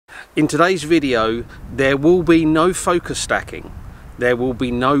In today's video, there will be no focus stacking. There will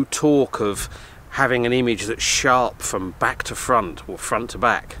be no talk of having an image that's sharp from back to front or front to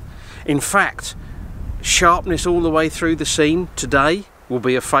back. In fact, sharpness all the way through the scene today will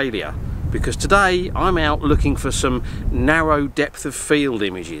be a failure, because today I'm out looking for some narrow depth of field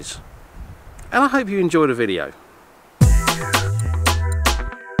images. And I hope you enjoy the video.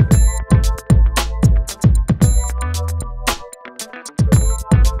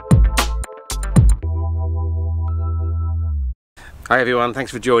 Hi everyone,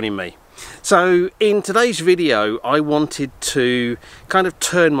 thanks for joining me. So in today's video I wanted to kind of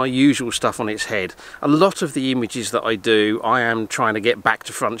turn my usual stuff on its head. A lot of the images that I do, I am trying to get back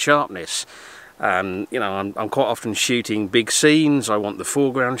to front sharpness. You know, I'm quite often shooting big scenes. I want the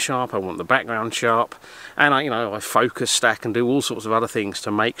foreground sharp, I want the background sharp, and I focus stack and do all sorts of other things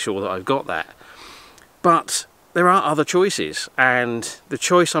to make sure that I've got that. But there are other choices, and the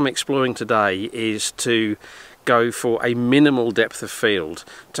choice I'm exploring today is to go for a minimal depth of field,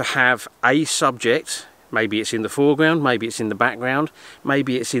 to have a subject, maybe it's in the foreground, maybe it's in the background,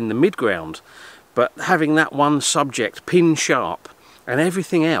 maybe it's in the midground, but having that one subject pin sharp and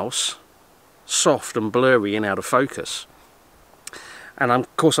everything else soft and blurry and out of focus. And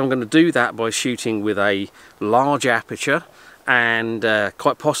of course I'm going to do that by shooting with a large aperture and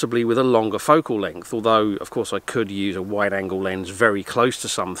quite possibly with a longer focal length, although of course I could use a wide angle lens very close to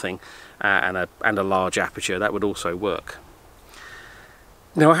something and a large aperture. That would also work.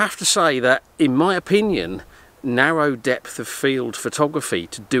 Now I have to say that in my opinion, narrow depth of field photography,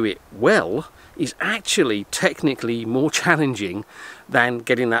 to do it well, is actually technically more challenging than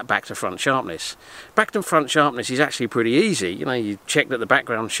getting that back to front sharpness. Back to front sharpness is actually pretty easy. You know, you check that the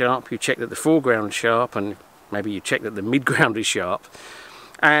background's sharp, you check that the foreground's sharp, and maybe you check that the midground is sharp,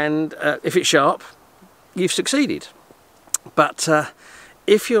 and if it's sharp, you've succeeded. But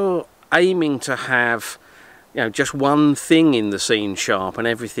if you're aiming to have, just one thing in the scene sharp and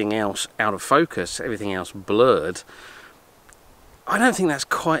everything else out of focus, everything else blurred, I don't think that's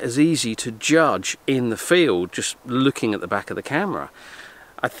quite as easy to judge in the field just looking at the back of the camera.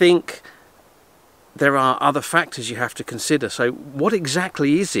 I think there are other factors you have to consider. So what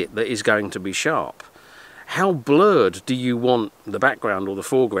exactly is it that is going to be sharp? How blurred do you want the background or the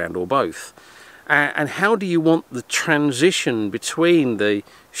foreground or both? And how do you want the transition between the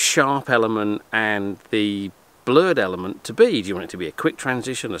sharp element and the blurred element to be? Do you want it to be a quick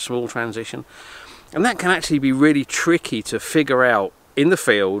transition, a small transition? And that can actually be really tricky to figure out in the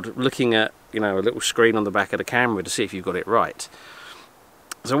field, looking at a little screen on the back of the camera to see if you've got it right.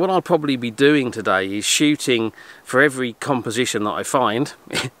 So what I'll probably be doing today is shooting for every composition that I find,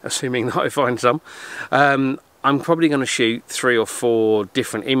 assuming that I find some. I'm probably going to shoot 3 or 4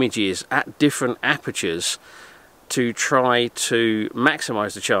 different images at different apertures to try to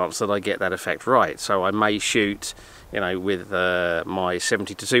maximize the chance that I get that effect right. So I may shoot, with my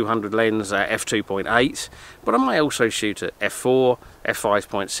 70-200 lens at f2.8, but I may also shoot at f4,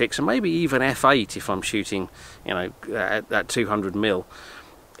 f5.6, and maybe even f8 if I'm shooting, at 200mm.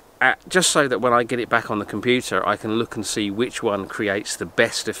 Just so that when I get it back on the computer, I can look and see which one creates the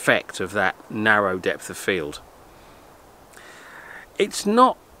best effect of that narrow depth of field. It's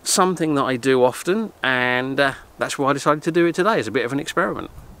not something that I do often, and that's why I decided to do it today as a bit of an experiment.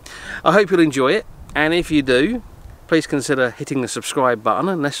 I hope you'll enjoy it, and if you do, please consider hitting the subscribe button,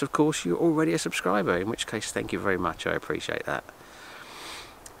 unless of course you're already a subscriber, in which case thank you very much, I appreciate that.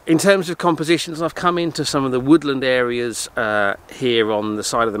 In terms of compositions, I've come into some of the woodland areas here on the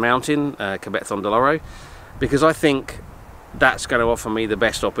side of the mountain, Cabezon del Oro, because I think that's going to offer me the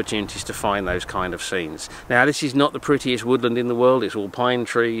best opportunities to find those kind of scenes. Now this is not the prettiest woodland in the world, it's all pine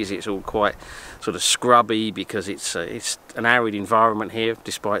trees, it's all quite sort of scrubby because it's an arid environment here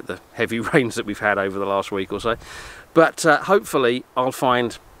despite the heavy rains that we've had over the last week or so. But hopefully I'll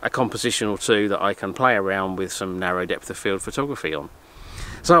find a composition or two that I can play around with some narrow depth of field photography on.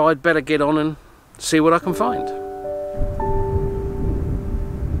 So I'd better get on and see what I can find.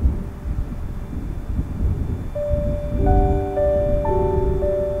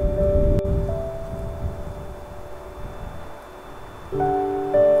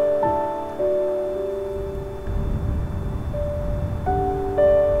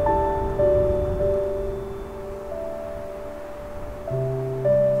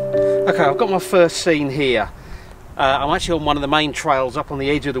 Okay, I've got my first scene here. I'm actually on one of the main trails up on the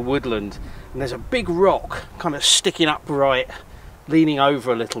edge of the woodland, and there's a big rock kind of sticking upright, leaning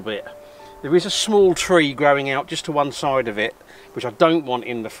over a little bit. There is a small tree growing out just to one side of it, which I don't want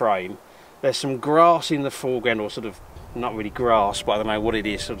in the frame. There's some grass in the foreground, or sort of not really grass, but I don't know what it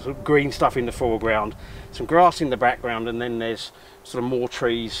is, sort of green stuff in the foreground, some grass in the background, and then there's sort of more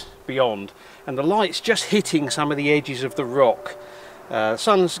trees beyond, and the light's just hitting some of the edges of the rock. The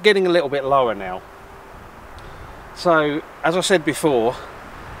sun's getting a little bit lower now. So as I said before,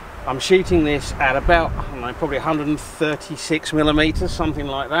 I'm shooting this at about, I don't know, probably 136 millimeters, something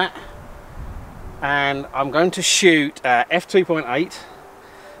like that, and I'm going to shoot f2.8,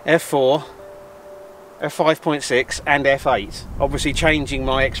 f4, f5.6 and f8, obviously changing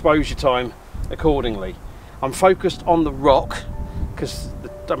my exposure time accordingly. I'm focused on the rock because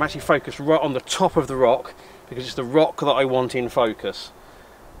I'm actually focused right on the top of the rock because it's the rock that I want in focus,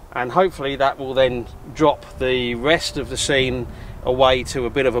 and hopefully that will then drop the rest of the scene away to a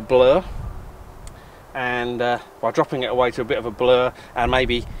bit of a blur, and by dropping it away to a bit of a blur and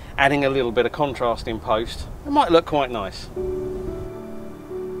maybe adding a little bit of contrast in post, it might look quite nice.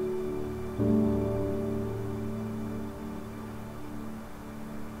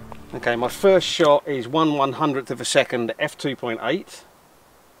 Okay, my first shot is 1/100th of a second f2.8,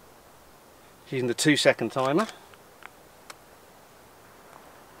 using the 2-second timer.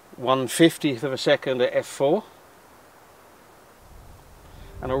 1/50th of a second at f4,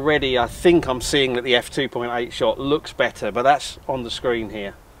 and already I think I'm seeing that the f2.8 shot looks better, but that's on the screen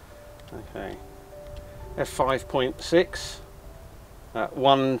here. Okay, f5.6 at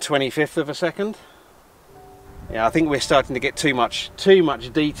 1/25th of a second. Yeah, I think we're starting to get too much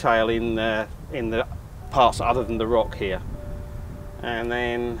detail in the parts other than the rock here. And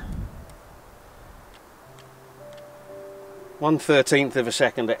then 1/13th of a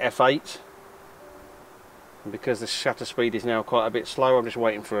second at f8. And because the shutter speed is now quite a bit slow, I'm just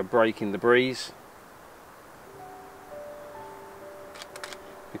waiting for a break in the breeze.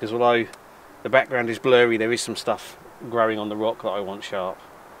 Because although the background is blurry, there is some stuff growing on the rock that I want sharp.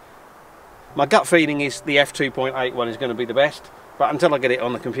 My gut feeling is the f2.8 one is going to be the best, but until I get it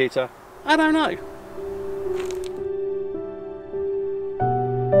on the computer, I don't know.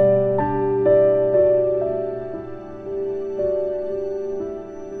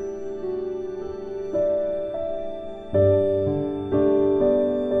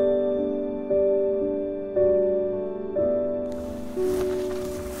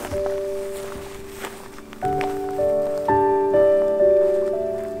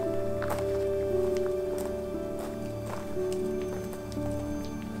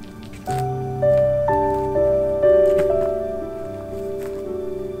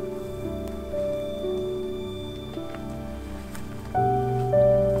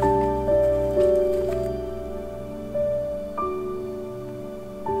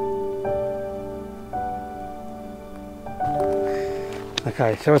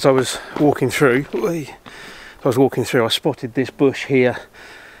 Okay, so as I was walking through, I spotted this bush here,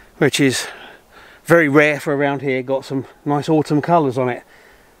 which is very rare for around here. Got some nice autumn colours on it,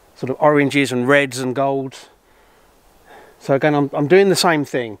 sort of oranges and reds and golds. So again, I'm doing the same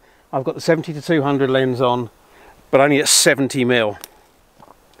thing. I've got the 70-200 lens on, but only at 70mm.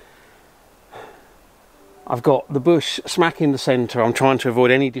 I've got the bush smack in the centre. I'm trying to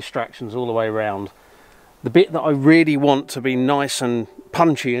avoid any distractions all the way around. The bit that I really want to be nice and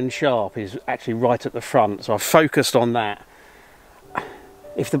punchy and sharp is actually right at the front, so I've focused on that.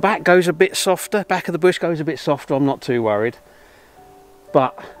 If the back goes a bit softer, back of the bush goes a bit softer, I'm not too worried.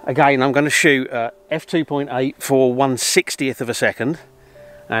 But again, I'm going to shoot f2.8 for 1/60th of a second,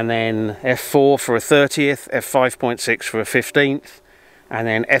 and then f4 for a 30th, f5.6 for a 15th, and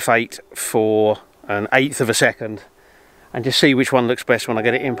then f8 for an 1/8 of a second, and just see which one looks best when I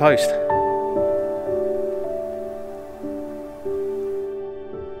get it in post.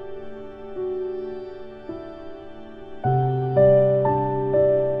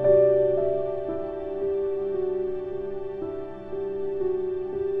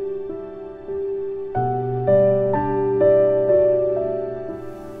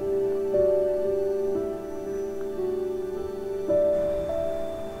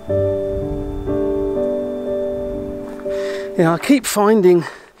 Yeah, I keep finding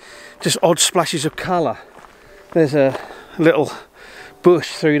just odd splashes of colour. There's a little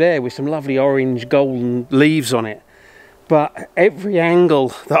bush through there with some lovely orange golden leaves on it, but every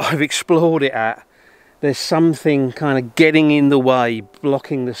angle that I've explored it at, there's something kind of getting in the way,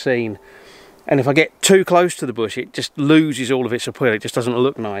 blocking the scene. And if I get too close to the bush, it just loses all of its appeal. It just doesn't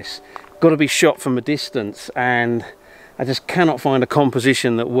look nice. Got to be shot from a distance, and I just cannot find a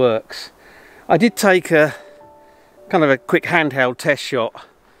composition that works. I did take a kind of a quick handheld test shot,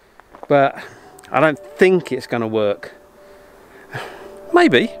 but I don't think it's going to work.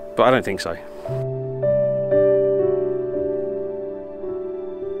 Maybe, but I don't think so.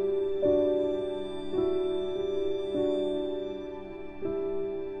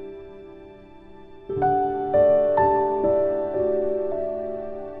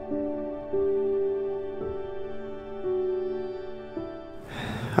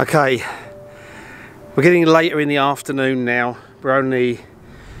 Okay, we're getting later in the afternoon now. We're only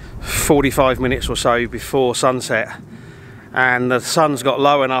 45 minutes or so before sunset, and the sun's got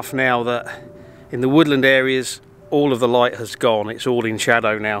low enough now that in the woodland areas all of the light has gone. It's all in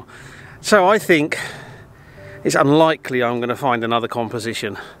shadow now. So I think it's unlikely I'm going to find another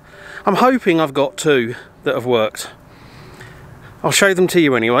composition. I'm hoping I've got two that have worked. I'll show them to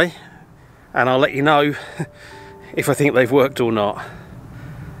you anyway, and I'll let you know if I think they've worked or not.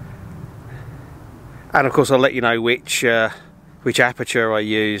 And of course I'll let you know which aperture I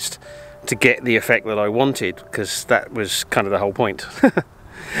used to get the effect that I wanted, because that was kind of the whole point.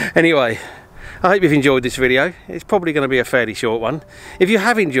 Anyway, I hope you've enjoyed this video. It's probably going to be a fairly short one. If you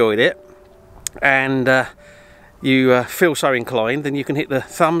have enjoyed it and you feel so inclined, then you can hit the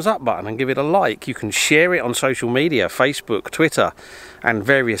thumbs up button and give it a like. You can share it on social media, Facebook, Twitter and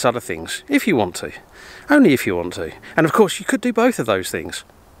various other things if you want to. Only if you want to. And of course you could do both of those things,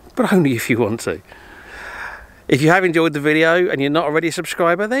 but only if you want to. If you have enjoyed the video and you're not already a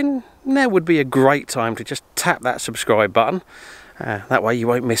subscriber, then now would be a great time to just tap that subscribe button. That way you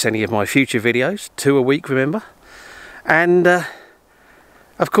won't miss any of my future videos, 2 a week, remember. And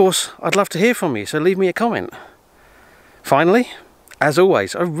of course I'd love to hear from you, so leave me a comment. Finally, as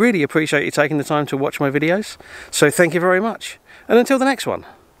always, I really appreciate you taking the time to watch my videos, so thank you very much. And until the next one,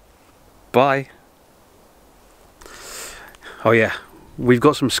 bye. Oh yeah, we've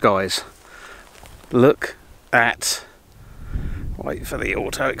got some skies. Look at, wait for the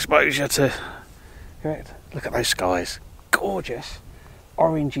auto exposure to correct. Look at those skies, gorgeous.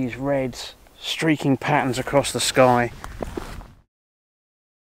 Oranges, reds, streaking patterns across the sky.